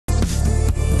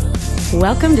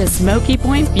Welcome to Smokey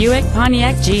Point Buick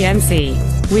Pontiac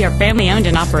GMC. We are family owned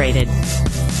and operated.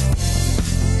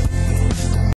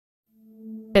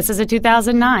 This is a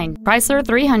 2009 Chrysler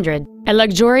 300, a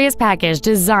luxurious package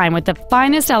designed with the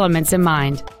finest elements in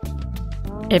mind.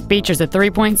 It features a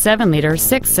 3.7-liter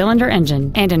six-cylinder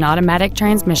engine and an automatic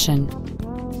transmission.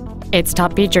 Its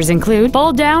top features include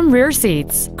fold-down rear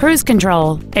seats, cruise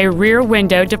control, a rear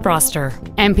window defroster,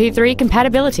 MP3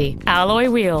 compatibility, alloy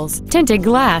wheels, tinted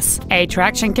glass, a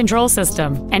traction control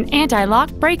system, an anti-lock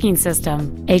braking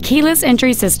system, a keyless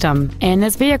entry system, and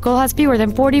this vehicle has fewer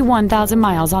than 41,000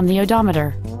 miles on the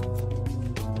odometer.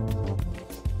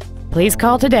 Please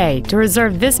call today to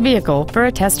reserve this vehicle for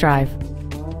a test drive.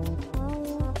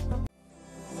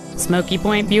 Smokey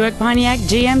Point Buick Pontiac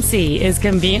GMC is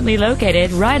conveniently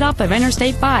located right off of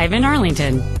Interstate 5 in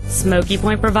Arlington. Smokey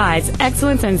Point provides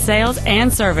excellence in sales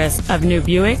and service of new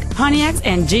Buick, Pontiacs,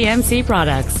 and GMC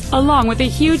products, along with a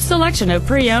huge selection of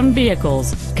pre-owned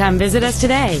vehicles. Come visit us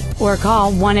today or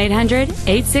call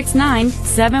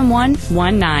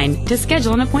 1-800-869-7119 to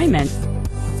schedule an appointment.